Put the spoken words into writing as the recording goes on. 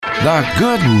The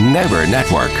Good Neighbor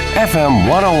Network, FM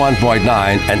 101.9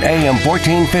 and AM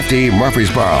 1450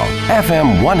 Murfreesboro,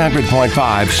 FM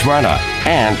 100.5 Smyrna,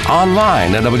 and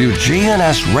online at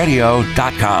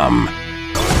WGNSradio.com.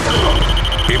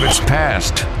 If it's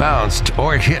passed, bounced,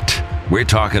 or hit, we're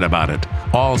talking about it.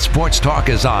 All Sports Talk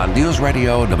is on News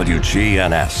Radio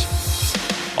WGNS.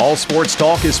 All Sports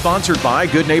Talk is sponsored by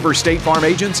Good Neighbor State Farm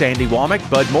agents Andy Womack,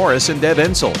 Bud Morris, and Deb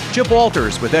Ensel. Chip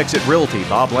Walters with Exit Realty,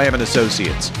 Bob Lamb and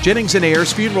Associates. Jennings and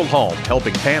Ayers Funeral Home,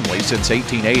 helping families since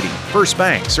 1880. First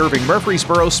Bank, serving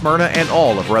Murfreesboro, Smyrna, and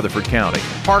all of Rutherford County.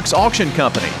 Parks Auction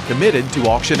Company, committed to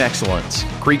auction excellence.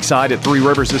 Creekside at Three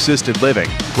Rivers Assisted Living.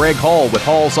 Greg Hall with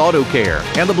Hall's Auto Care.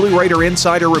 And the Blue Raider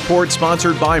Insider Report,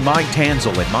 sponsored by Mike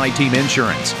Tanzel at My Team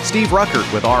Insurance. Steve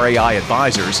Ruckert with RAI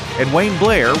Advisors. And Wayne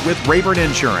Blair with Rayburn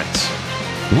Insurance.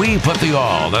 We put the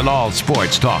all in all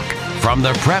sports talk. From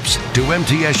the Preps to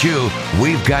MTSU,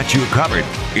 we've got you covered.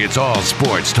 It's All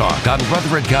Sports Talk on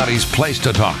Rutherford County's Place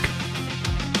to Talk.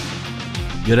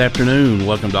 Good afternoon.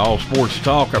 Welcome to All Sports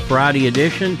Talk, a Friday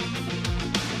edition.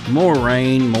 More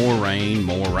rain, more rain,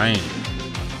 more rain.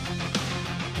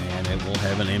 And it will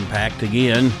have an impact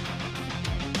again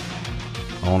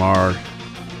on our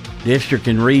district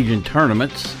and region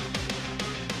tournaments.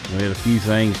 We had a few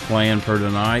things planned for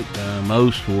tonight.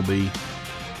 Most will be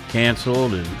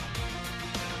canceled, and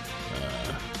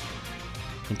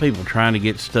some people trying to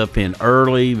get stuff in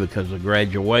early because of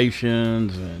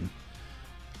graduations and,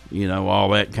 you know, all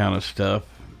that kind of stuff.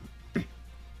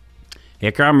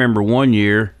 Heck, I remember one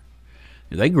year,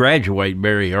 they graduate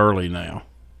very early now.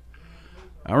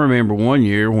 I remember one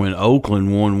year when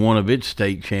Oakland won one of its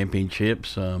state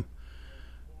championships.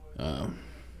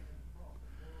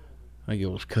 I think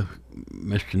it was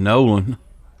Mr. Nolan.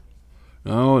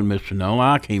 No, and Mr. Nolan.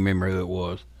 I can't remember who it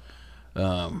was.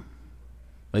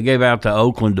 They gave out the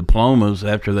Oakland diplomas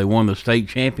after they won the state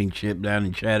championship down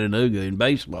in Chattanooga in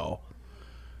baseball.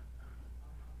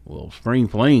 Well, spring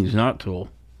fling's not till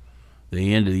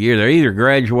the end of the year. They're either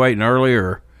graduating early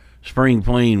or spring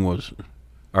fling was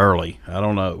early. I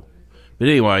don't know. But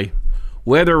anyway,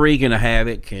 weather wreaking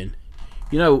havoc. And,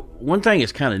 you know, one thing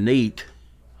that's kind of neat,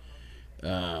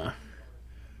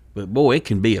 but, boy, it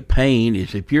can be a pain,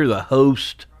 is if you're the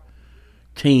host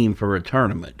team for a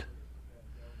tournament.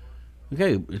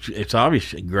 Okay, it's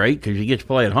obviously great because you get to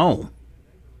play at home.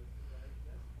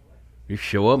 You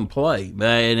show up and play.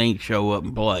 But it ain't show up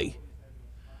and play.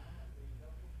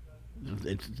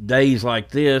 It's days like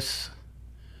this,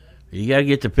 you got to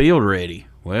get the field ready.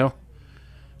 Well,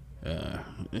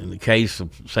 in the case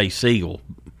of, say, Siegel,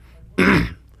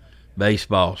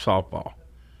 baseball, softball,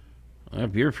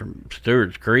 if you're from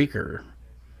Stewart's Creek or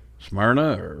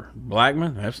Smyrna or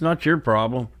Blackman, that's not your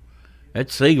problem.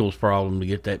 That's Siegel's problem to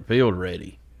get that field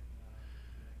ready.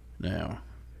 Now,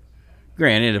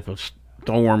 granted, if a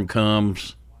storm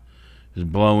comes, is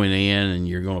blowing in, and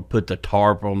you're going to put the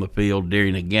tarp on the field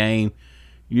during a game,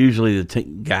 usually the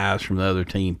guys from the other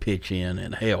team pitch in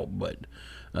and help. But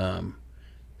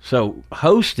so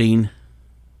hosting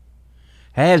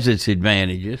has its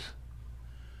advantages.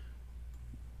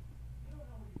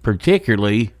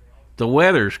 Particularly, the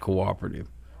weather's cooperative.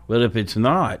 But if it's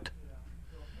not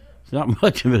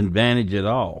much of an advantage at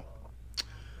all.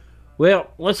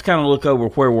 Well, let's kind of look over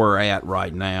where we're at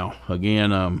right now.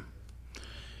 Again,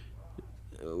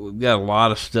 we've got a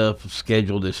lot of stuff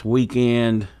scheduled this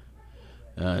weekend.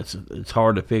 It's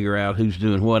hard to figure out who's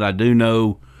doing what. I do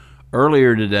know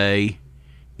earlier today,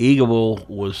 Eagleville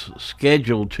was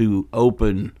scheduled to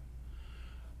open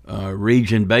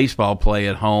region baseball play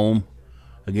at home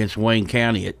against Wayne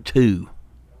County at 2.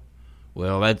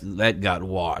 Well, that got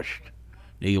washed.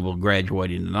 Eagleville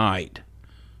graduating tonight,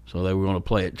 so they were going to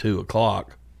play at 2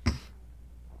 o'clock.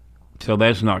 So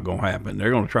that's not going to happen.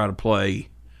 They're going to try to play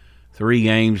 3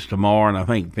 games tomorrow and I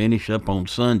think finish up on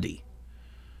Sunday.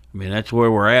 I mean, that's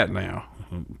where we're at now,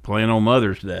 playing on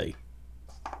Mother's Day.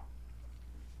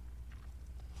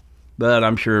 But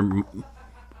I'm sure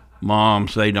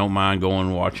moms, they don't mind going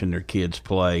and watching their kids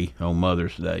play on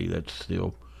Mother's Day. That's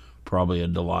still probably a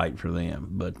delight for them.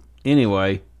 But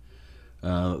anyway,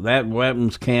 that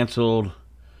one's canceled.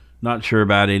 Not sure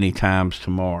about any times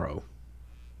tomorrow.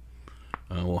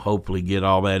 We'll hopefully get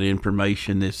all that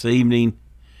information this evening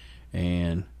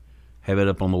and have it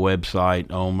up on the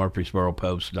website on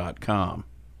MurfreesboroPost.com.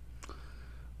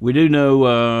 We do know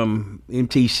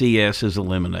MTCS is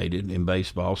eliminated in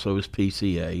baseball, so is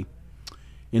PCA.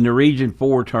 In the Region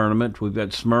 4 tournament, we've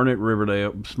got Smyrna at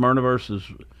Riverdale. Smyrna versus,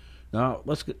 now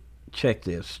let's check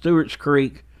this. Stewart's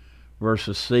Creek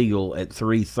versus Siegel at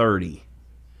 3:30.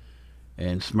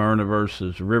 And Smyrna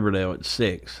versus Riverdale at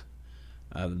 6.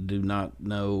 I do not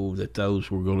know that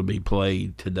those were going to be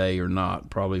played today or not,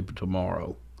 probably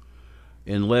tomorrow.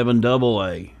 In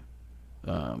 11AA,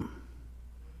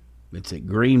 it's at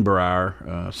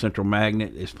Greenbrier. Central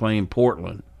Magnet is playing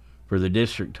Portland for the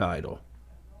district title.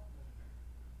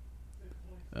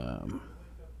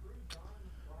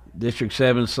 District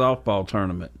 7 softball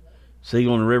tournament.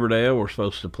 Siegel and Riverdale were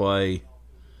supposed to play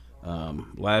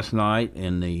last night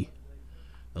in the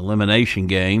elimination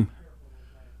game,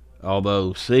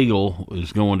 although Siegel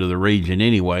is going to the region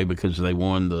anyway because they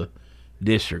won the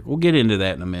district. We'll get into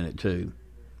that in a minute, too.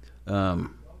 And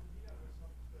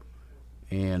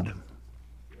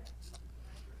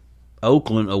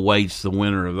Oakland awaits the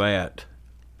winner of that.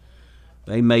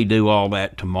 They may do all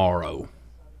that tomorrow.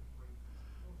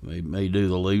 They may do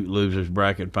the losers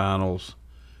bracket finals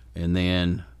and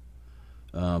then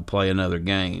play another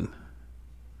game.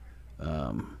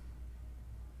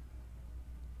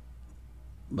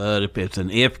 But if it's an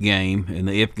if game, and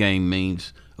the if game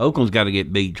means Oakland's got to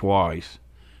get beat twice.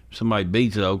 If somebody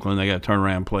beats Oakland, they got to turn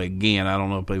around and play again. I don't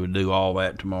know if they would do all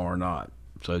that tomorrow or not.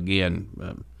 So,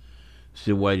 again,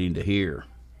 still waiting to hear.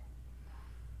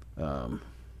 The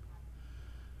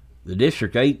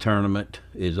District 8 tournament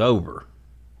is over.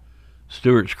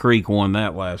 Stewart's Creek won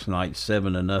that last night,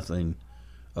 7-0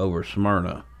 over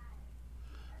Smyrna.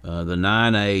 The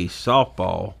 9A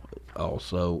softball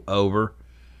also over.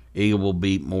 Eagleville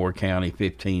beat Moore County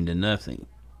 15-0.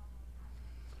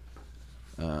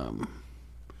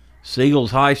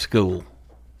 Seagulls High School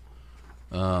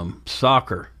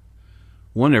soccer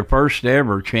won their first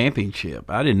ever championship.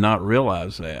 I did not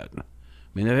realize that. I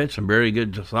mean, they've had some very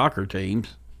good soccer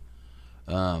teams.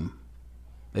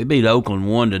 They beat Oakland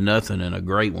 1-0 in a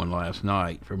great one last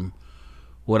night. From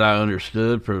what I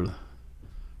understood from the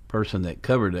person that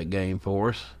covered that game for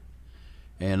us.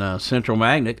 And Central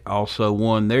Magnet also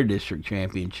won their district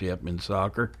championship in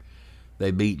soccer.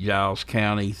 They beat Giles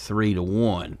County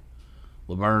 3-1.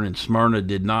 Laverne and Smyrna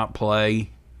did not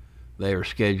play. They are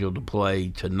scheduled to play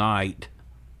tonight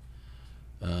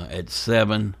at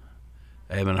 7.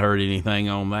 I haven't heard anything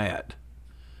on that.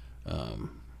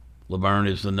 Laverne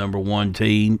is the number 1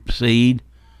 seed.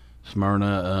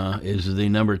 Smyrna is the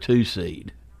number 2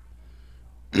 seed.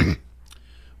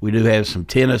 We do have some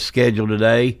tennis scheduled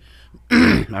today.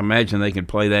 I imagine they can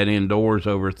play that indoors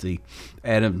over at the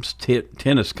Adams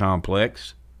Tennis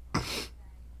Complex.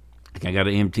 I got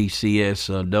an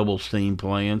MTCS doubles team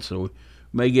playing, so we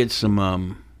may get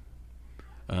some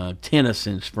tennis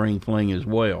in spring fling as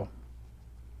well.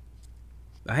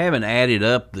 I haven't added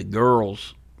up the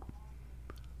girls'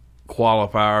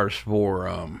 qualifiers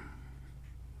for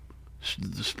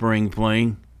the spring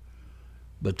fling,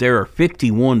 but there are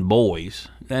 51 boys,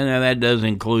 and that does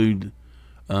include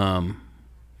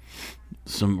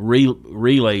some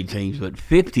relay teams, but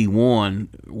 51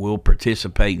 will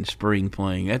participate in spring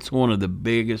fling. That's one of the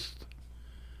biggest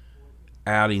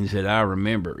outings that I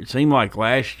remember. It seemed like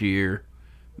last year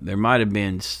there might have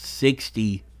been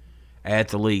 60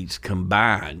 athletes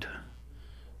combined.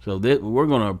 So we're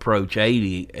going to approach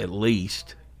 80 at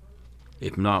least,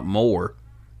 if not more.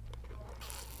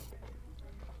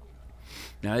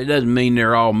 Now, it doesn't mean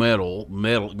they're all going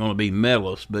to be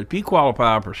medalists, but if you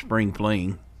qualify for spring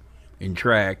fling in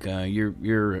track,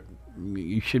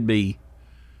 you should be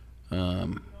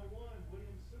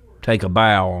take a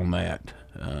bow on that.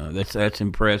 That's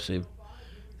impressive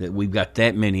that we've got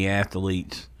that many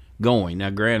athletes going.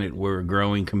 Now, granted, we're a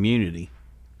growing community.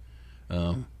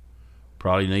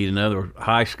 Probably need another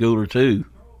high school or two.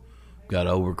 Got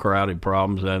overcrowded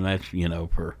problems, and that's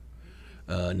for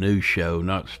news show,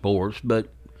 not sports,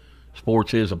 but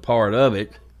sports is a part of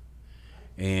it.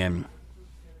 And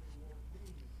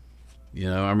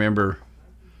I remember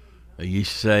I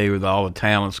used to say with all the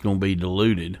talent's going to be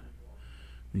diluted.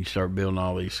 You start building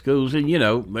all these schools, and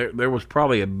there was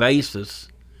probably a basis.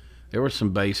 There was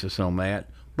some basis on that,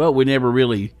 but we never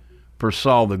really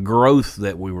foresaw the growth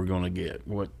that we were going to get.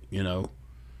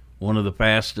 One of the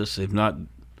fastest, if not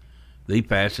the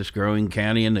fastest growing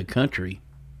county in the country.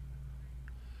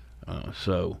 And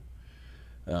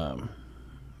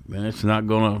it's not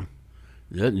going to,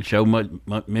 it doesn't show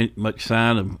much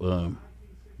sign of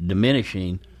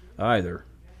diminishing either.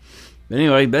 But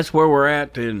anyway, that's where we're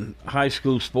at in high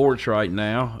school sports right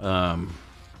now.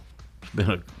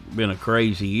 It's been a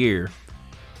crazy year.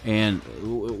 And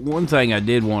one thing I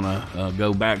did want to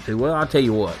go back to, well, I'll tell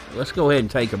you what, let's go ahead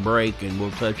and take a break, and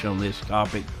we'll touch on this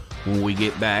topic when we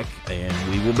get back, and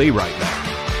we will be right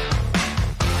back.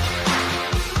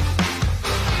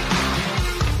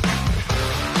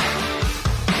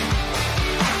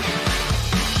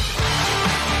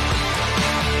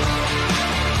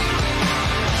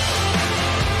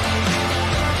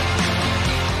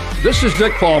 This is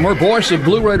Dick Palmer, voice of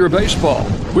Blue Raider Baseball.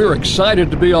 We're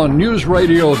excited to be on News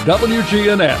Radio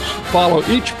WGNS. Follow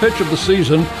each pitch of the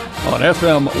season on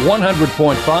FM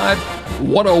 100.5,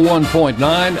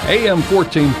 101.9, AM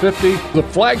 1450, the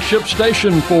flagship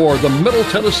station for the Middle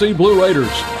Tennessee Blue Raiders.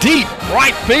 Deep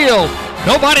right field.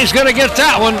 Nobody's going to get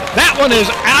that one. That one is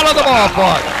out of the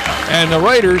ballpark. And the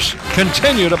Raiders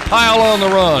continue to pile on the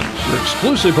runs. Your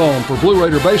exclusive home for Blue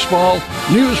Raider Baseball,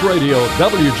 News Radio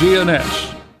WGNS.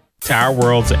 Tire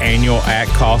World's annual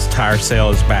at-cost tire sale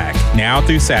is back. Now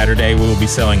through Saturday, we will be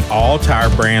selling all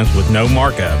tire brands with no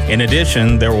markup. In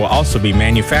addition, there will also be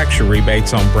manufacturer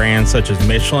rebates on brands such as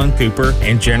Michelin, Cooper,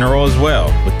 and General as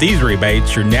well. With these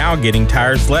rebates, you're now getting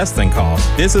tires less than cost.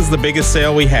 This is the biggest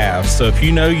sale we have, so if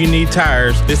you know you need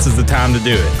tires, this is the time to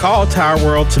do it. Call Tire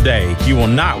World today. You will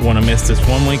not want to miss this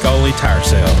one-week only tire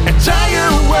sale. At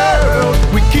Tire World,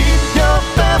 we keep your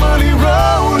family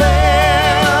rolling.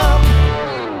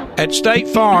 At State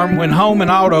Farm, when home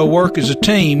and auto work as a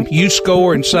team, you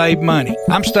score and save money.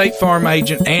 I'm State Farm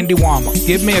agent Andy Womack.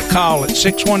 Give me a call at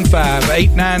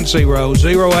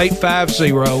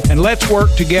 615-890-0850 and let's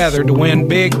work together to win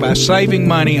big by saving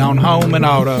money on home and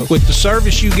auto. With the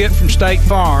service you get from State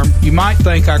Farm, you might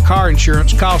think our car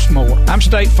insurance costs more. I'm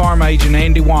State Farm agent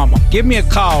Andy Womack. Give me a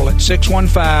call at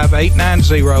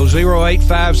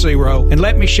 615-890-0850 and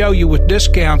let me show you with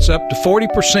discounts up to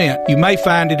 40%. You may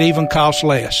find it even costs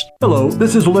less. Hello,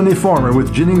 this is Lenny Farmer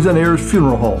with Jennings & Ayers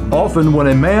Funeral Home. Often when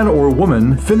a man or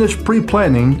woman finish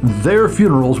pre-planning their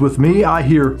funerals with me, I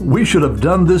hear, "We should have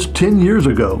done this 10 years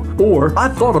ago." Or, "I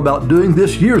thought about doing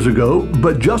this years ago,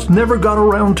 but just never got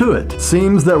around to it."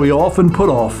 Seems that we often put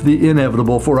off the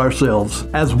inevitable for ourselves.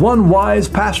 As one wise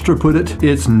pastor put it,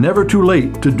 it's never too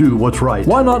late to do what's right.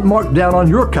 Why not mark down on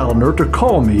your calendar to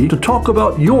call me to talk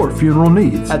about your funeral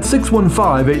needs at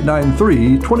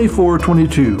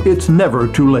 615-893-2422. It's never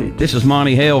too late. This is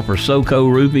Monty Hale for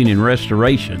SoCo Roofing and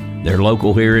Restoration. They're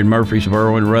local here in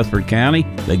Murfreesboro and Rutherford County.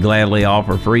 They gladly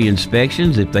offer free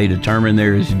inspections. If they determine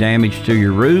there is damage to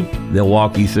your roof, they'll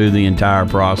walk you through the entire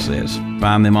process.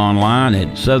 Find them online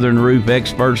at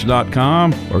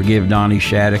southernroofexperts.com or give Donnie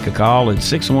Shattuck a call at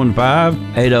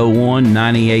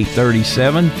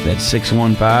 615-801-9837. That's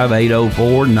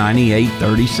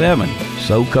 615-804-9837.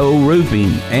 SoCo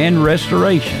Roofing and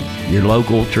Restoration, your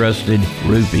local trusted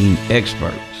roofing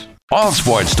experts. All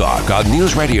Sports Talk on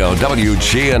News Radio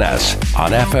WGNS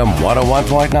on FM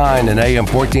 101.9 and AM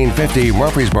 1450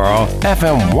 Murfreesboro,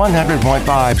 FM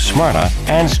 100.5 Smyrna,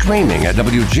 and streaming at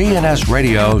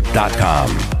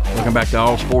WGNSradio.com. Welcome back to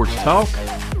All Sports Talk.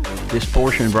 This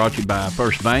portion brought to you by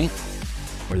First Bank,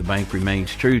 where the bank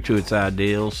remains true to its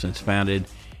ideals since founded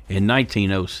in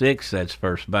 1906. That's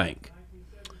First Bank.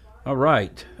 All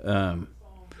right.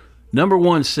 Number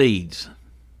one seeds.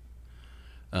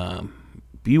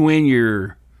 If you win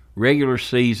your regular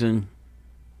season,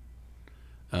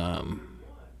 and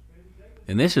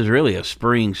this is really a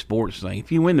spring sports thing.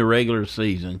 If you win the regular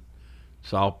season,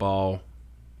 softball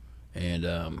and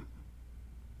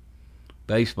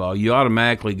baseball, you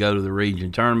automatically go to the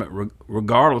region tournament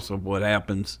regardless of what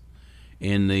happens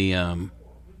in the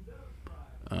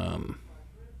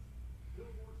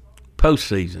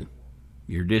postseason,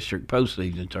 your district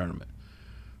postseason tournament.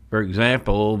 For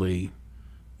example, the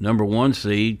number one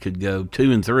seed could go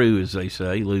 2 and through, as they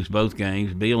say, lose both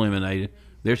games, be eliminated.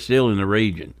 They're still in the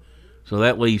region. So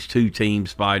that leaves 2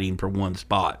 teams fighting for one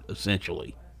spot,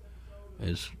 essentially,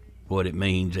 is what it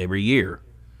means every year.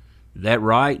 Is that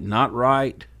right? Not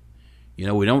right? You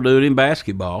know, we don't do it in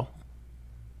basketball.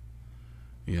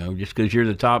 You know, just because you're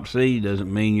the top seed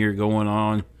doesn't mean you're going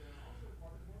on.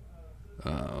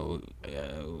 I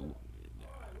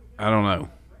don't know.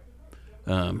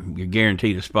 You're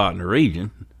guaranteed a spot in the region.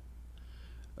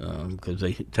 Because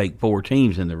they take 4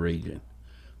 teams in the region.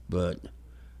 But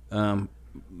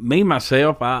me,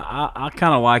 myself, I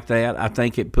kind of like that. I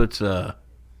think it puts a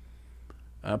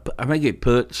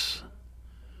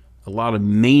lot of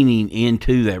meaning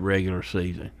into that regular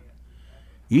season.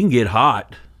 You can get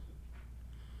hot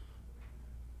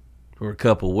for a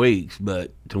couple of weeks,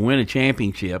 but to win a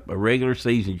championship, a regular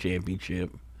season championship,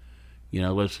 you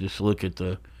know, let's just look at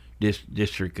the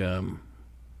District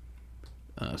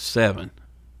 7.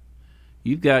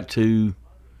 You've got to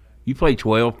you play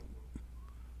 12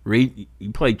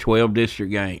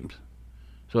 district games.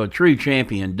 So a true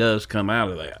champion does come out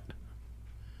of that.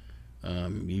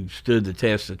 You've stood the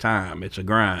test of time. It's a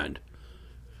grind.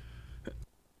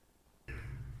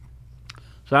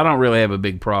 So I don't really have a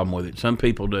big problem with it. Some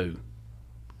people do.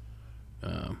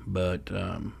 But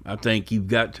I think you've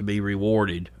got to be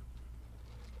rewarded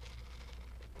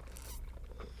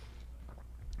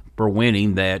for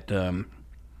winning that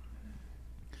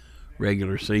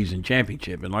regular season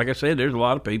championship. And like I said, there's a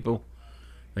lot of people,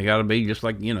 they got to be just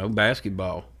like,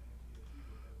 basketball.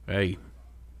 Hey,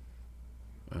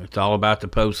 it's all about the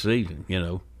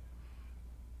postseason,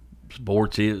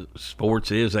 Sports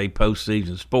is a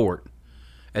postseason sport.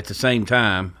 At the same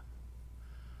time,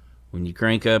 when you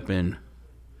crank up in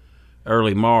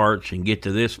early March and get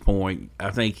to this point,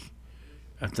 I think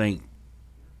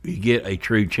you get a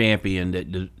true champion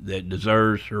that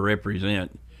deserves to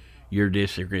represent your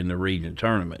district in the region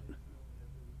tournament.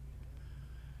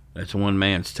 That's one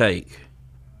man's take,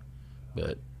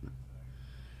 but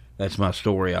that's my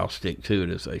story. I'll stick to it,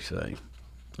 as they say.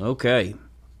 Okay.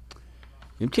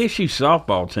 MTSU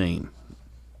softball team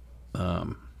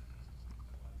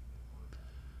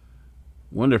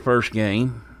won their first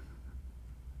game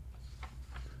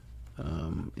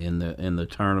in the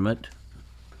tournament.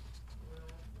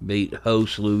 Beat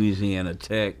host Louisiana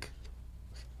Tech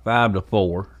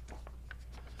 5-4.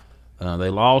 They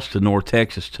lost to North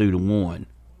Texas 2-1.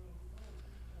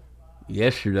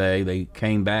 Yesterday they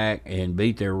came back and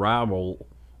beat their rival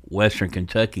Western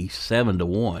Kentucky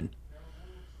 7-1.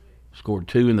 Scored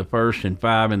 2 in the first and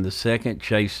 5 in the second.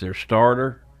 Chased their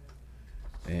starter,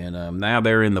 and now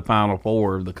they're in the Final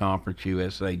Four of the Conference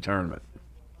USA tournament.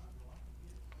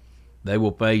 They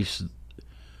will face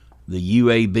the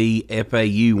UAB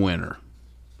FAU winner.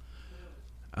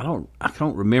 I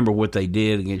don't remember what they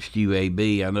did against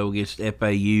UAB. I know against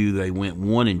FAU they went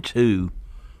 1-2,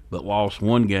 but lost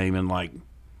one game in like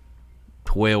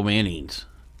 12 innings.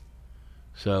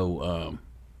 So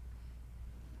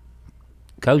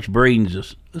Coach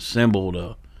Breeden's assembled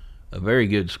a very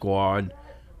good squad.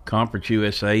 Conference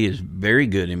USA is very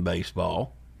good in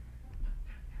baseball.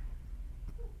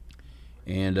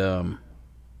 And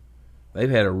they've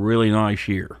had a really nice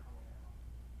year,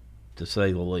 to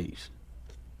say the least.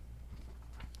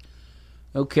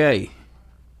 Okay.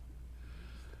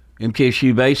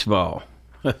 MTSU baseball.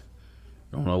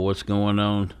 Don't know what's going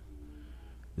on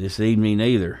this evening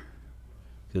either.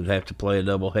 Could have to play a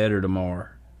doubleheader tomorrow.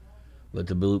 But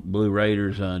the Blue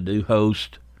Raiders do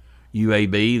host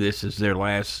UAB. This is their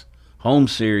last home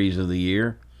series of the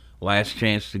year. Last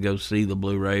chance to go see the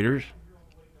Blue Raiders.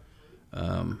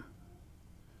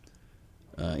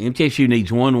 MTSU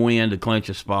needs one win to clinch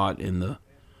a spot in the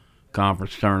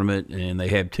conference tournament, and they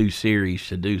have 2 series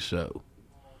to do so.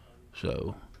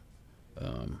 So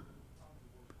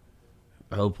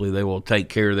hopefully they will take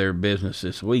care of their business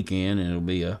this weekend, and it'll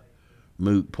be a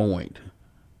moot point.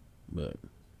 But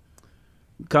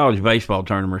college baseball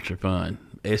tournaments are fun.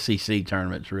 SEC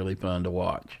tournaments really fun to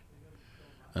watch.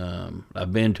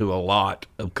 I've been to a lot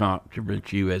of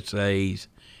Conference USA's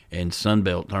and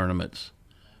Sunbelt tournaments.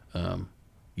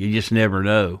 You just never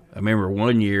know. I remember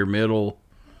one year Middle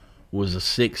was a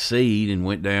 6th seed and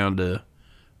went down to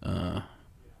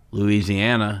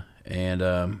Louisiana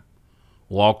and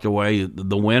walked away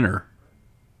the winner.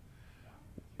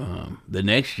 The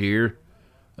next year,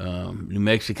 New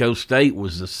Mexico State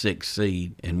was the 6th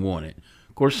seed and won it.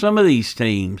 Of course, some of these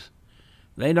teams,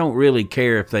 they don't really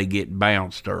care if they get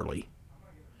bounced early.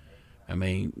 I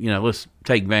mean, let's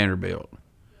take Vanderbilt.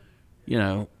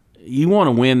 You want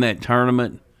to win that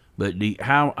tournament, but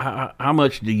how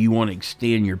much do you want to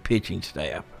extend your pitching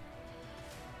staff?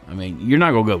 I mean, you're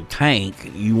not going to go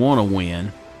tank. You want to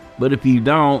win. But if you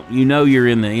don't, you're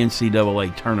in the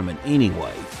NCAA tournament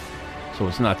anyway. So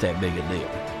it's not that big a deal.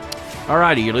 All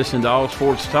righty, you're listening to All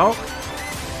Sports Talk.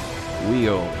 We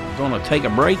are going to take a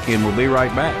break, and we'll be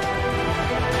right back.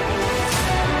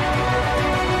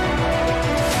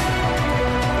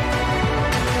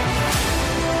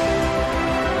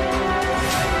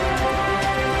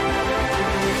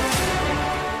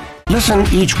 Listen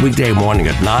each weekday morning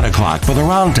at 9 o'clock for the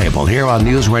Roundtable here on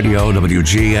News Radio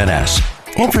WGNS.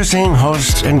 Interesting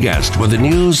hosts and guests with the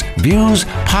news, views,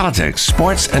 politics,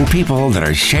 sports, and people that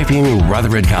are shaping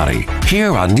Rutherford County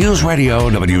here on News Radio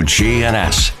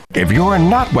WGNS. If you're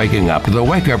not waking up to the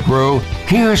Wake Up Crew,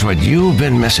 here's what you've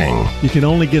been missing. You can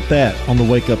only get that on the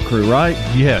Wake Up Crew, right?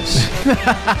 Yes.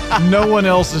 No one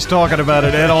else is talking about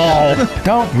it at all.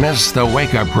 Don't miss the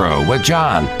Wake Up Crew with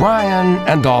John, Brian,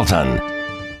 and Dalton.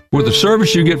 With the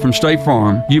service you get from State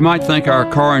Farm, you might think our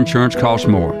car insurance costs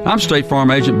more. I'm State Farm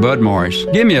Agent Bud Morris.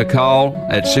 Give me a call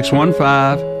at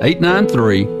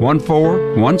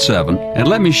 615-893-1417 and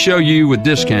let me show you with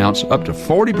discounts up to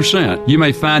 40%. You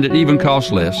may find it even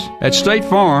costs less. At State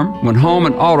Farm, when home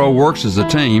and auto works as a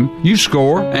team, you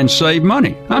score and save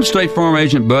money. I'm State Farm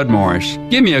Agent Bud Morris.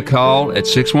 Give me a call at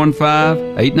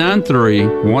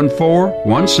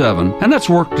 615-893-1417 and let's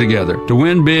work together to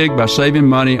win big by saving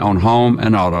money on home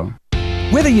and auto.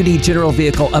 Whether you need general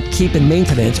vehicle upkeep and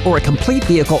maintenance or a complete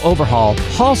vehicle overhaul,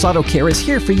 Hall's Auto Care is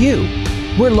here for you.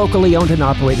 We're locally owned and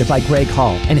operated by Greg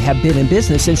Hall and have been in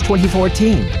business since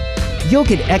 2014. You'll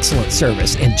get excellent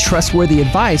service and trustworthy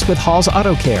advice with Hall's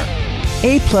Auto Care.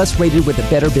 A+ rated with the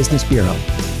Better Business Bureau.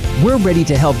 We're ready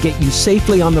to help get you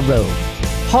safely on the road.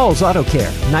 Hall's Auto Care,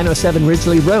 907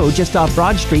 Ridgely Road, just off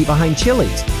Broad Street behind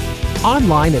Chili's.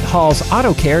 Online at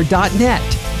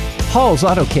hallsautocare.net. Hall's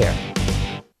Auto Care.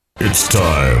 It's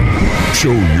time.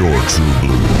 Show your true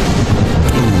blue.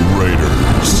 Blue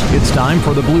Raiders. It's time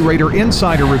for the Blue Raider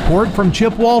Insider Report from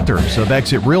Chip Walters of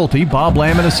Exit Realty Bob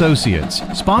Lamb & Associates.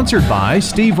 Sponsored by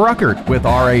Steve Ruckert with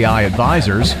RAI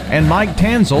Advisors and Mike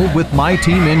Tanzel with My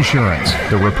Team Insurance.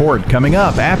 The report coming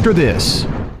up after this.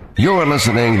 You're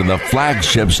listening to the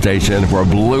flagship station for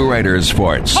Blue Raiders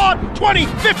sports. Caught 20,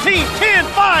 15, 10,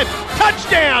 5,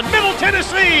 touchdown, Middle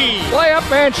Tennessee. Play up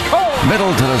and score.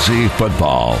 Middle Tennessee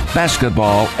football,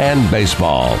 basketball, and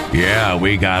baseball. Yeah,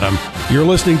 we got them. You're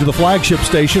listening to the flagship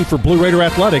station for Blue Raider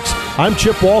Athletics. I'm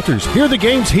Chip Walters. Hear the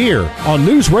games here on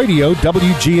News Radio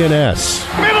WGNS.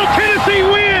 Middle Tennessee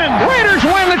win. Raiders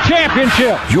win the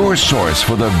championship. Your source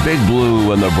for the Big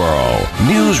Blue and the Borough.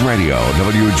 News Radio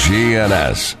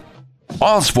WGNS.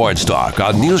 All sports talk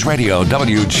on News Radio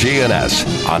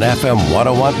WGNS on FM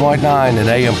 101.9 and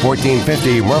AM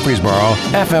 1450 Murfreesboro,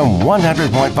 FM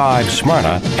 100.5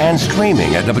 Smyrna, and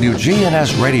streaming at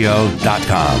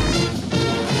WGNSradio.com.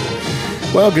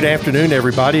 Well, good afternoon,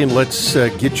 everybody, and let's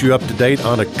get you up to date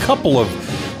on a couple of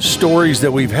stories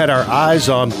that we've had our eyes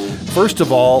on. First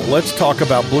of all, let's talk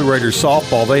about Blue Raiders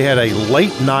softball. They had a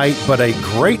late night, but a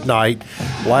great night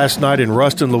last night in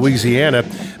Ruston, Louisiana.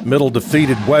 Middle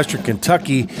defeated Western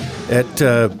Kentucky at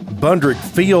Bundrick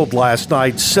Field last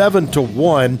night,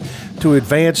 7-1. To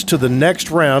advance to the next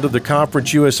round of the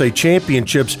Conference USA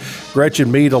Championships.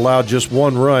 Gretchen Mead allowed just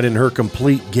one run in her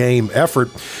complete game effort.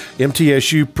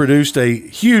 MTSU produced a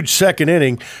huge second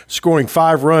inning, scoring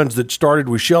 5 runs that started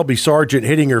with Shelby Sargent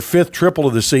hitting her 5th triple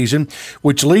of the season,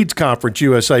 which leads Conference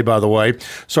USA, by the way.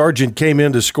 Sargent came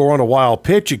in to score on a wild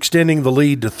pitch, extending the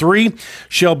lead to 3.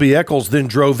 Shelby Eccles then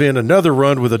drove in another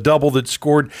run with a double that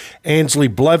scored Ansley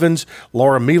Blevins.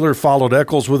 Laura Mealer followed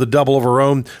Eccles with a double of her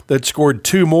own that scored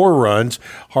 2 more runs.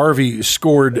 Harvey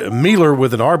scored Mealer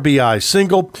with an RBI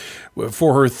single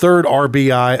for her 3rd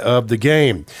RBI of the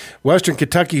game. Western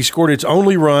Kentucky scored its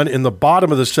only run in the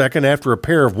bottom of the second after a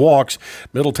pair of walks.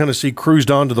 Middle Tennessee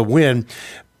cruised on to the win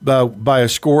by a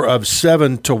score of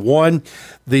 7-1.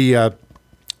 The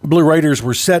Blue Raiders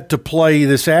were set to play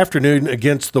this afternoon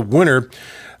against the winner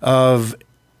of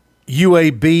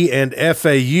UAB and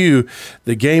FAU.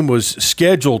 The game was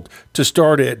scheduled to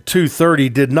start at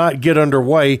 2:30, did not get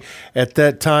underway at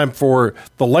that time. For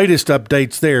the latest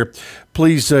updates there,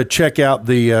 please check out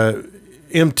the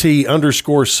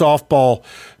MT_softball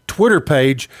Twitter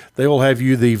page. They will have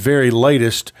you the very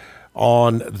latest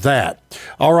on that.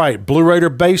 All right, Blue Raider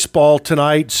baseball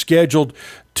tonight scheduled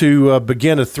to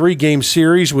begin a 3-game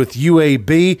series with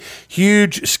UAB.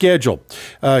 Huge schedule.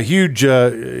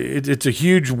 It's a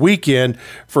huge weekend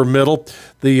for Middle.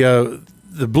 The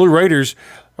Blue Raiders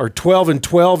are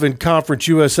 12-12 in Conference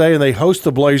USA, and they host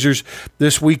the Blazers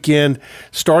this weekend,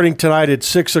 starting tonight at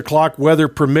 6 o'clock, weather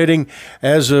permitting.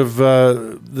 As of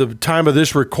the time of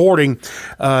this recording,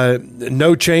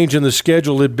 no change in the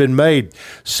schedule had been made.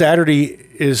 Saturday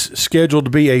is scheduled to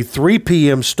be a 3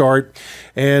 p.m. start,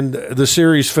 and the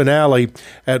series finale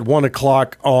at 1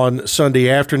 o'clock on Sunday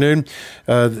afternoon.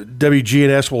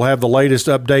 WGNS will have the latest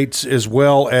updates as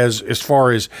well as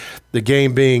far as the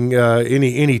game being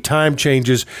any time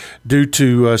changes due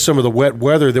to some of the wet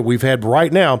weather that we've had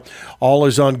right now. All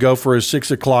is on go for a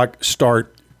 6 o'clock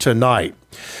start tonight.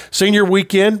 Senior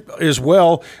weekend as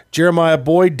well. Jeremiah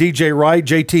Boyd, DJ Wright,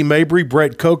 JT Mabry,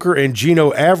 Brett Coker, and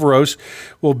Gino Avros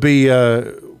will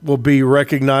be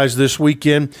recognized this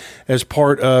weekend as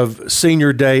part of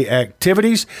Senior Day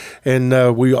activities, and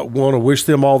we want to wish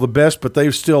them all the best, but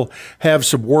they still have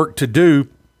some work to do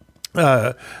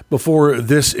before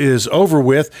this is over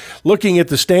with. Looking at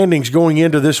the standings going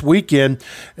into this weekend,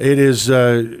 it is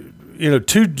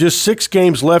just 6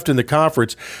 games left in the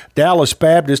conference. Dallas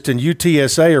Baptist and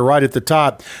UTSA are right at the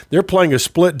top. They're playing a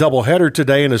split doubleheader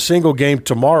today and a single game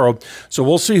tomorrow, so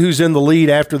we'll see who's in the lead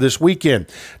after this weekend.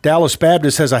 Dallas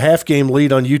Baptist has a half-game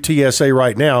lead on UTSA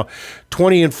right now,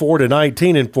 20-4 to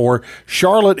 19-4.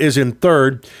 Charlotte is in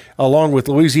third, along with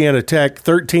Louisiana Tech,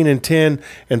 13-10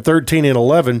 and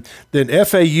 13-11. Then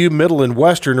FAU, Middle, and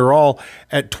Western are all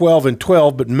at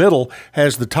 12-12, but Middle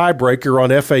has the tiebreaker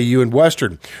on FAU and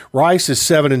Western. Rice is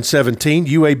 7-17,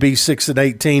 UAB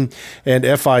 6-18, and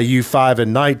FIU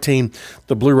 5-19.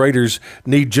 The Blue Raiders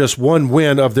need just one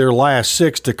win of their last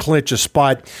 6 to clinch a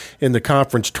spot in the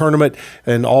conference tournament,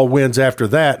 and all wins after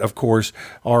that, of course,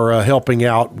 are helping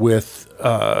out with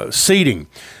seeding.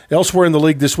 Elsewhere in the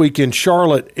league this weekend,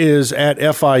 Charlotte is at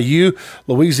FIU,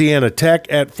 Louisiana Tech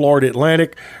at Florida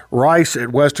Atlantic, Rice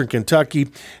at Western Kentucky,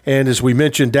 and as we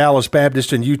mentioned, Dallas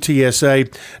Baptist and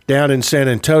UTSA down in San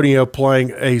Antonio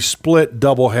playing a split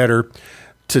doubleheader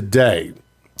today.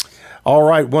 All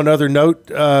right, one other note,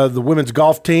 the women's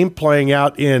golf team playing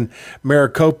out in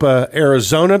Maricopa,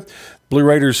 Arizona. Blue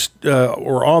Raiders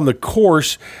were on the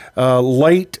course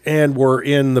late and were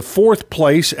in the 4th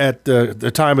place at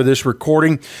the time of this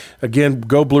recording. Again,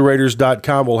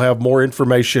 GoBlueRaiders.com will have more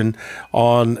information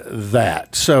on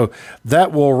that. So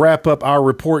that will wrap up our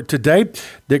report today.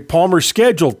 Dick Palmer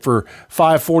scheduled for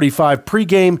 5:45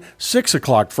 pregame, 6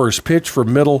 o'clock first pitch for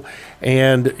Middle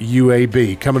and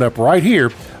UAB. Coming up right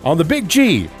here on the Big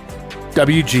G,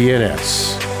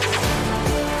 WGNS.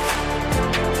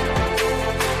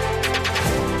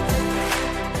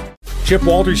 Chip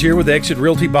Walters here with Exit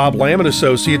Realty Bob Lamb &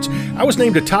 Associates. I was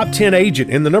named a top 10 agent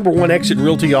in the #1 Exit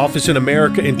Realty office in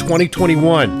America in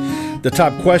 2021. The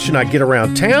top question I get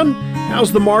around town,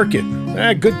 how's the market?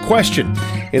 Good question.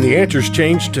 And the answer's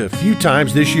changed a few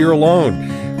times this year alone.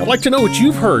 I'd like to know what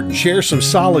you've heard and share some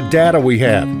solid data we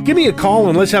have. Give me a call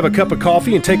and let's have a cup of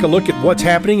coffee and take a look at what's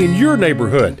happening in your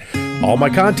neighborhood. All my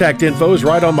contact info is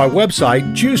right on my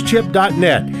website,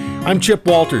 choosechip.net. I'm Chip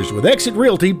Walters with Exit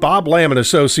Realty, Bob Lamb &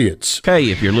 Associates.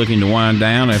 Okay, if you're looking to wind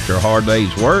down after a hard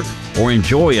day's work or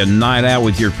enjoy a night out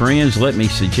with your friends, let me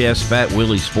suggest Fat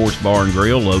Willie's Sports Bar and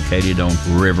Grill located on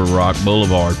River Rock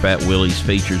Boulevard. Fat Willie's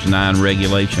features 9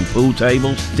 regulation pool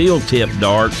tables, steel-tip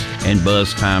darts, and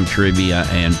buzz time trivia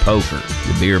and poker.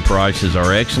 The beer prices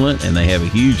are excellent, and they have a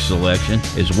huge selection,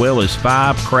 as well as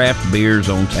 5 craft beers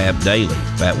on tap daily.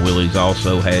 Fat Willie's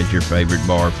also has your favorite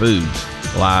bar foods.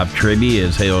 Live trivia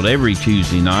is held every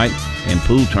Tuesday night, and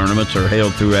pool tournaments are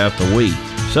held throughout the week.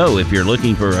 So if you're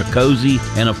looking for a cozy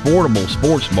and affordable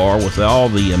sports bar with all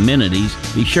the amenities,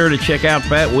 be sure to check out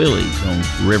Fat Willie's on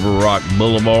River Rock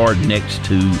Boulevard next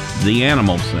to the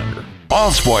Animal Center.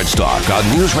 All sports talk on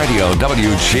News Radio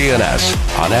WGNS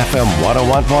on FM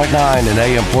 101.9 and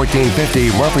AM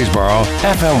 1450 Murfreesboro,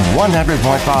 FM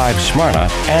 100.5 Smyrna,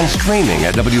 and streaming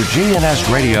at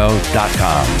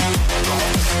WGNSradio.com.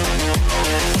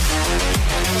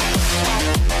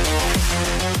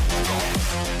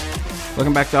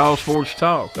 Welcome back to All Sports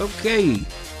Talk. Okay,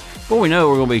 before we know it,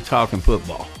 we're going to be talking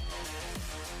football.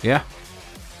 Yeah,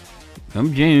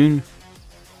 come June,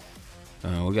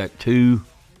 we got two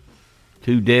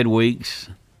dead weeks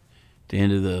at the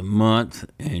end of the month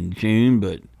in June,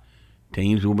 but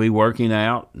teams will be working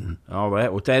out and all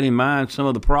that. With that in mind, some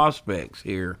of the prospects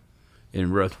here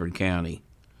in Rutherford County.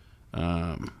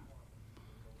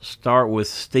 Start with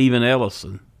Steven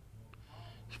Ellison.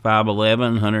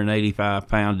 5'11",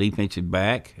 185-pound defensive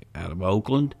back out of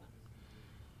Oakland.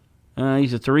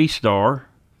 He's a 3-star.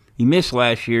 He missed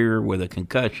last year with a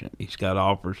concussion. He's got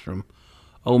offers from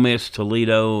Ole Miss,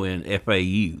 Toledo, and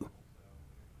FAU.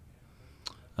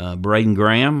 Braden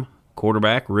Graham,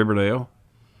 quarterback, Riverdale.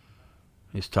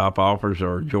 His top offers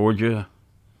are Georgia,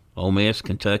 Ole Miss,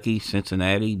 Kentucky,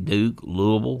 Cincinnati, Duke,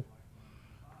 Louisville.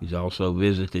 He's also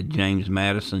visited James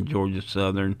Madison, Georgia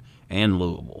Southern, and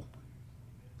Louisville.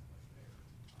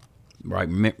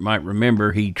 Might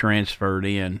remember he transferred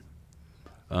in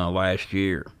last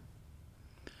year.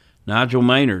 Nigel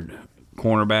Maynard,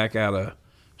 cornerback out of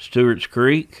Stewart's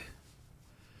Creek,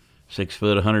 6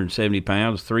 foot, 170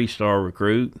 pounds, 3-star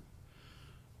recruit,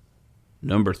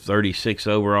 number 36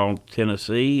 overall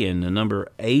Tennessee, and the number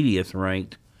 80th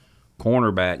ranked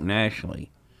cornerback nationally.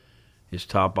 His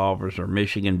top offers are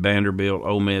Michigan, Vanderbilt,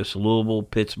 Ole Miss, Louisville,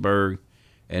 Pittsburgh,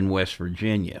 and West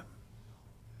Virginia.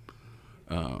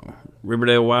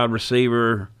 Riverdale wide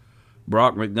receiver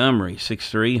Brock Montgomery,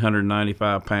 6'3",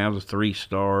 195 pounds, a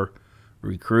 3-star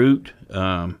recruit.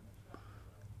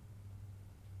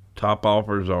 Top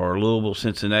offers are Louisville,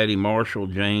 Cincinnati, Marshall,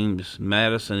 James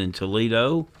Madison, and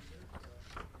Toledo.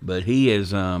 But he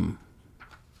is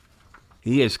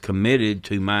committed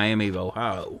to Miami of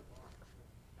Ohio.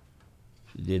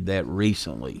 He did that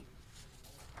recently.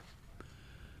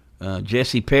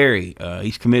 Jesse Perry,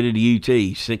 he's committed to UT,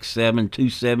 6'7",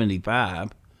 275,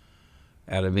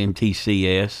 out of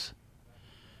MTCS.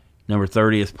 Number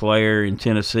 30th player in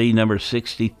Tennessee, number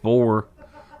 64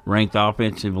 ranked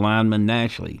offensive lineman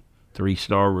nationally,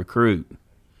 3-star recruit.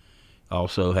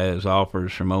 Also has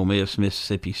offers from Ole Miss,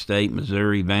 Mississippi State,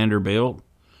 Missouri, Vanderbilt,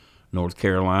 North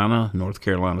Carolina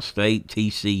State,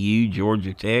 TCU,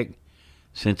 Georgia Tech,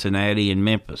 Cincinnati, and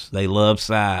Memphis. They love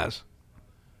size.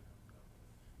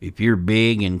 If you're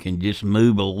big and can just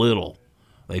move a little,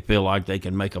 they feel like they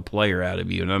can make a player out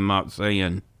of you. And I'm not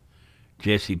saying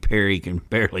Jesse Perry can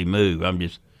barely move. I'm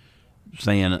just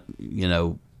saying,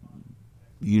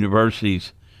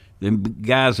 universities, the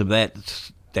guys of that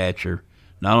stature,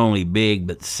 not only big,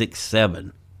 but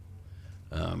 6'7".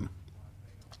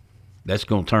 That's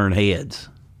going to turn heads.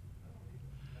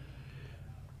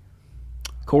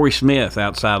 Corey Smith,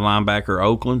 outside linebacker,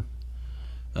 Oakland.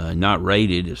 Not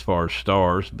rated as far as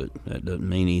stars, but that doesn't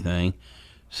mean anything.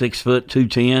 6 foot,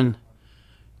 210.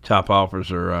 Top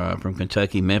offers are from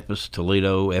Kentucky, Memphis,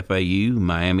 Toledo, FAU,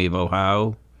 Miami of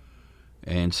Ohio,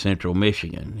 and Central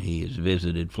Michigan. He has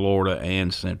visited Florida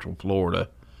and Central Florida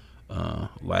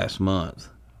last month.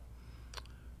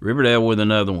 Riverdale with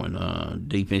another one.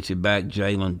 Defensive back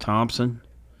Jalen Thompson,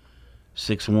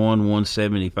 6'1",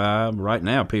 175. Right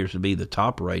now appears to be the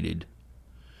top rated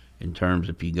in terms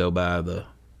if you go by the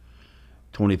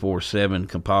 24/7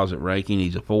 composite ranking.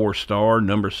 He's a 4-star,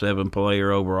 number 7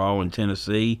 player overall in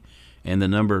Tennessee, and the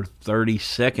number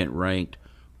 32nd ranked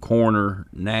corner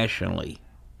nationally.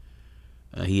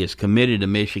 He is committed to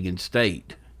Michigan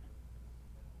State.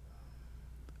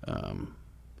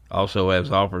 Also has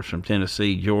offers from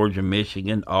Tennessee, Georgia,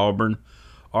 Michigan, Auburn,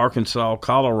 Arkansas,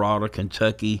 Colorado,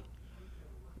 Kentucky,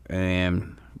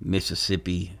 and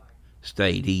Mississippi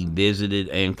State. He visited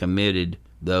and committed,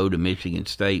 though, to Michigan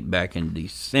State back in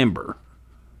December.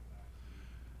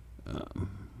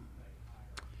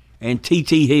 And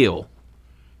T.T. Hill.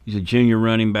 He's a junior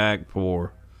running back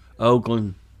for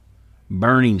Oakland.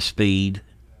 Burning speed.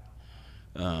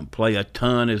 Play a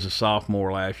ton as a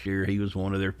sophomore last year. He was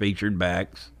one of their featured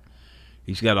backs.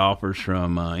 He's got offers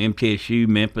from MTSU,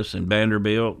 Memphis, and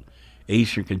Vanderbilt,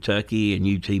 Eastern Kentucky, and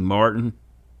UT Martin.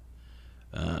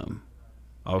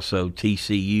 Also,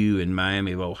 TCU and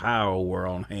Miami of Ohio were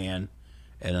on hand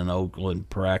at an Oakland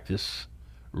practice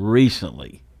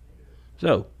recently.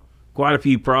 So, quite a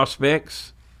few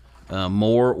prospects.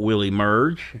 More will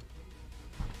emerge.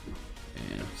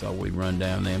 And thought we'd run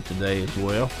down them today as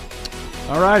well.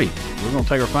 All righty, we're going to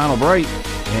take our final break,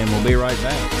 and we'll be right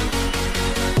back.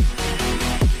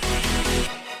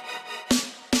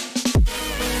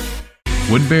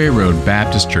 Woodbury Road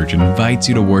Baptist Church invites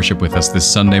you to worship with us this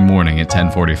Sunday morning at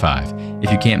 10:45. If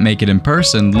you can't make it in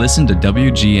person, listen to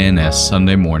WGNS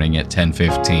Sunday morning at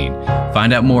 10:15.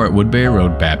 Find out more at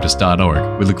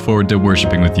woodburyroadbaptist.org. We look forward to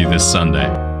worshiping with you this Sunday.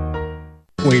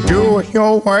 We do it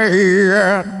your way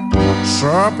at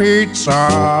Sir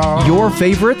Pizza. Your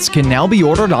favorites can now be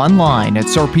ordered online at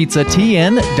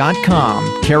sirpizzatn.com.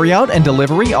 Carryout and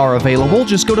delivery are available.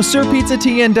 Just go to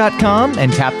sirpizzatn.com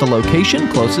and tap the location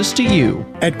closest to you.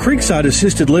 At Creekside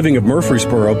Assisted Living of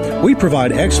Murfreesboro, we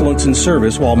provide excellence in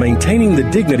service while maintaining the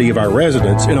dignity of our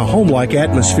residents in a home-like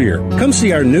atmosphere. Come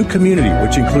see our new community,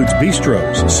 which includes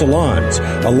bistros, salons,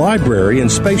 a library,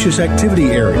 and spacious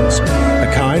activity areas.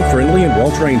 A kind, friendly, and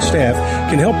well-trained staff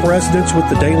can help residents with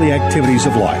the daily activities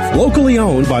of life. Locally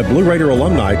owned by Blue Raider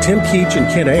alumni Tim Keach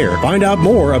and Kent Ayer. Find out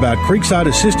more about Creekside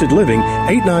Assisted Living,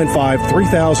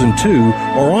 895-3002,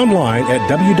 or online at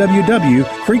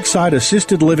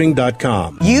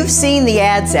www.creeksideassistedliving.com. You've seen the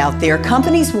ads out there,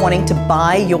 companies wanting to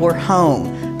buy your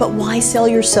home. But why sell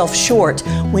yourself short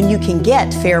when you can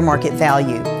get fair market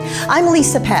value? I'm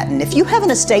Lisa Patton. If you have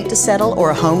an estate to settle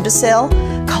or a home to sell,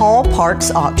 call Parks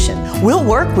Auction. We'll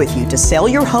work with you to sell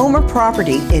your home or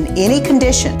property in any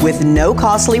condition with no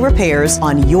costly repairs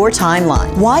on your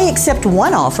timeline. Why accept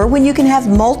one offer when you can have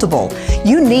multiple?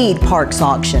 You need Parks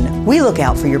Auction. We look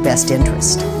out for your best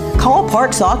interest. Call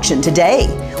Parks Auction today.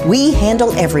 We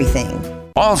handle everything.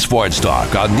 All Sports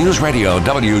Talk on News Radio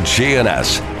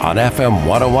WGNS on FM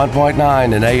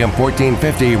 101.9 and AM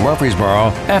 1450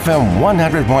 Murfreesboro, FM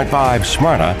 100.5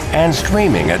 Smyrna, and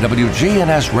streaming at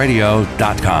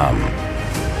WGNSradio.com.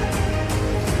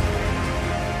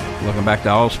 Welcome back to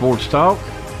All Sports Talk.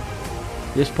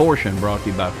 This portion brought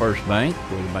to you by First Bank,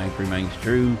 where the bank remains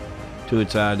true to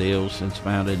its ideals since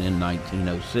founded in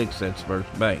 1906. That's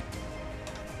First Bank.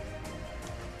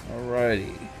 All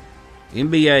righty.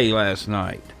 NBA last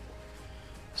night.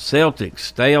 Celtics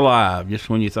stay alive just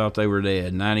when you thought they were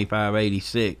dead.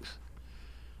 95-86.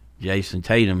 Jason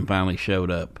Tatum finally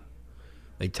showed up.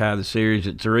 They tied the series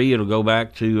at 3. It'll go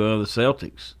back to the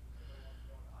Celtics.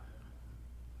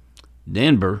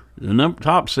 Denver, the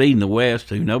top seed in the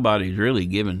West, who nobody's really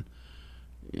given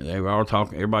They were all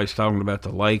talking. Everybody's talking about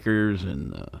the Lakers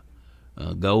and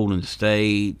Golden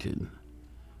State and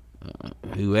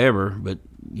whoever, but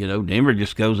Denver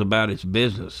just goes about its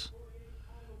business.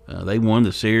 They won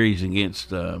the series against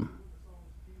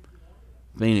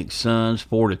Phoenix Suns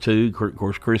 4-2. Of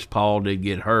course, Chris Paul did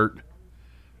get hurt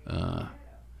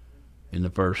in the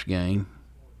first game,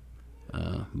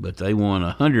 but they won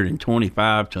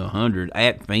 125-100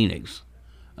 at Phoenix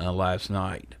last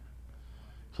night.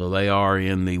 So they are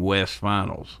in the West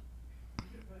Finals.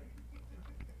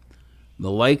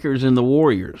 The Lakers and the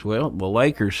Warriors. Well, the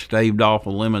Lakers staved off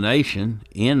elimination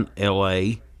in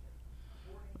L.A.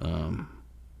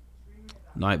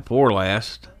 Night before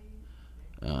last.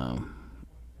 But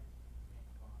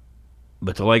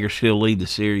the Lakers still lead the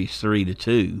series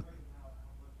 3-2.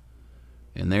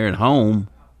 And they're at home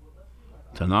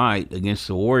tonight against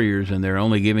the Warriors, and they're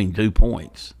only giving 2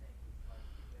 points.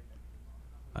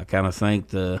 I kind of think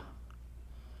the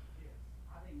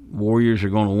Warriors are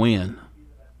going to win.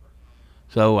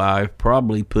 So I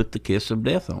probably put the kiss of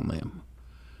death on them.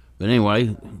 But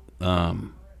anyway,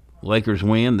 Lakers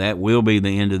win. That will be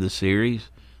the end of the series.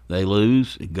 They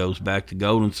lose. It goes back to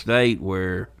Golden State,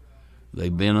 where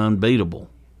they've been unbeatable.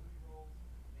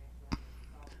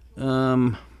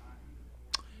 And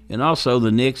also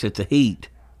the Knicks at the Heat.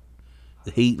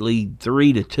 The Heat lead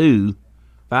 3-2,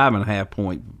 5.5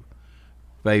 point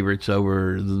favorites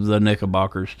over the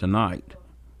Knickerbockers tonight.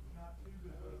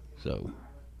 So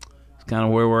it's kind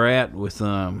of where we're at with the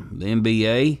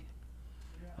NBA.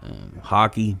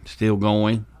 Hockey still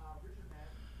going.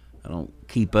 I don't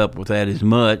keep up with that as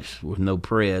much with no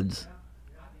Preds.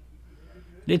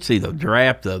 Did see the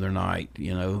draft the other night.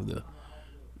 The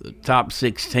top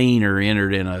 16 are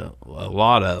entered in a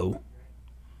lotto,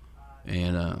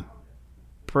 and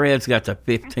Preds got the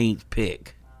 15th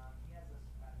pick.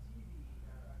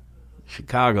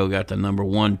 Chicago got the number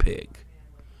 1 pick.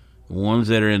 The ones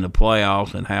that are in the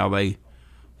playoffs and how they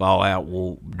fall out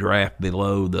will draft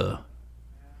below the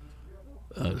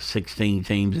 16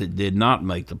 teams that did not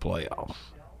make the playoffs.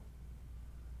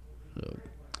 So,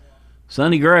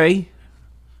 Sonny Gray,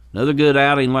 another good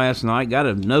outing last night. Got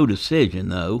a no decision,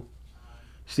 though.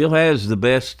 Still has the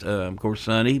best, of course,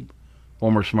 Sonny,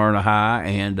 former Smyrna High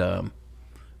and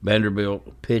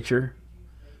Vanderbilt pitcher,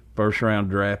 first-round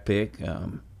draft pick.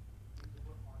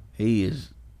 He is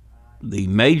the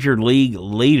major league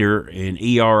leader in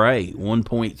ERA,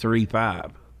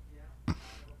 1.35.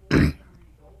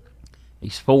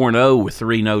 He's 4-0 with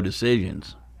 3 no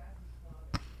decisions.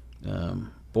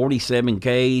 47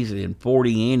 Ks in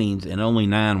 40 innings and only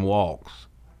 9 walks.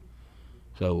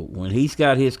 So when he's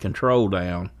got his control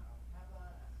down,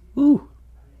 look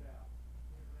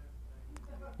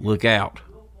out.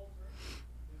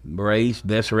 Braves,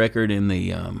 best record in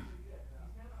the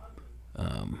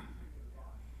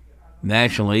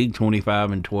National League,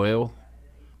 25-12.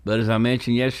 But as I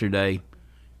mentioned yesterday,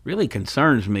 really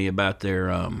concerns me about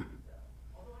their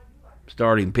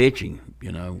starting pitching.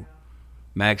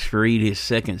 Max Fried, his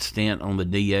second stint on the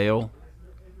DL.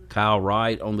 Kyle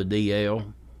Wright on the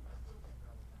DL.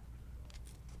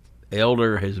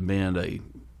 Elder has been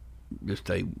just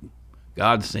a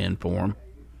godsend for him.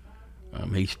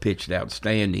 He's pitched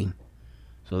outstanding.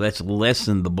 So that's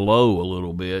lessened the blow a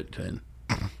little bit.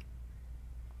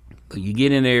 But you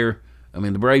get in there,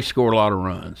 the Braves scored a lot of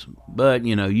runs. But,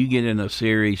 you get in a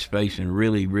series facing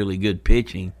really, really good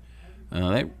pitching,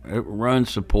 that run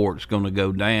support's going to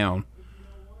go down,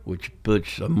 which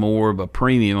puts more of a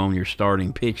premium on your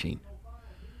starting pitching.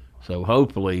 So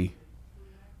hopefully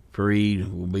Fried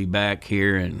will be back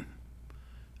here in,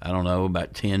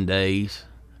 about 10 days.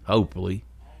 Hopefully.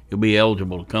 He'll be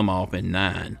eligible to come off in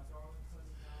 9.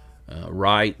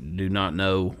 Wright, do not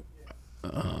know.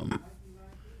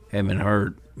 Haven't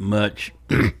heard much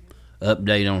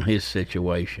update on his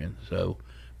situation.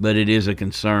 But it is a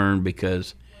concern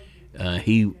because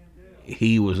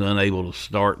he was unable to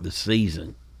start the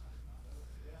season.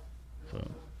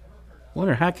 So,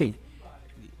 wonder how do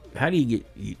you get?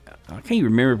 I can't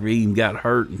remember if he even got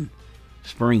hurt in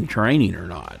spring training or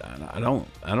not. I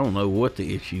don't know what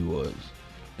the issue was.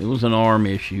 It was an arm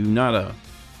issue, not a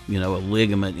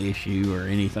ligament issue or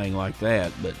anything like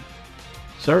that, but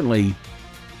certainly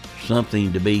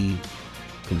something to be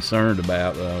concerned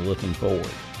about looking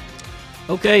forward.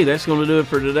 Okay, that's going to do it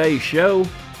for today's show.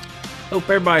 Hope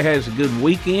everybody has a good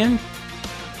weekend.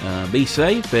 Be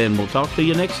safe, and we'll talk to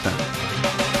you next time.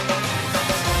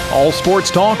 All Sports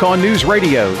Talk on News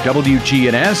Radio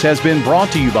WGNS has been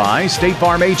brought to you by State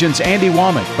Farm agents Andy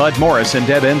Womack, Bud Morris, and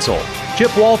Deb Ensel.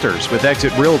 Chip Walters with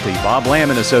Exit Realty, Bob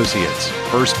Lamb & Associates.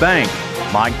 First Bank,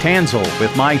 Mike Tanzel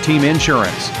with My Team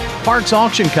Insurance. Parks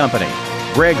Auction Company.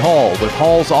 Greg Hall with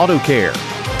Hall's Auto Care,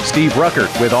 Steve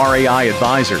Ruckert with RAI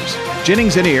Advisors,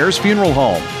 Jennings & Ayers Funeral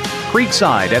Home,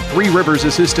 Creekside at Three Rivers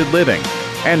Assisted Living,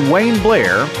 and Wayne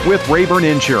Blair with Rayburn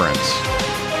Insurance.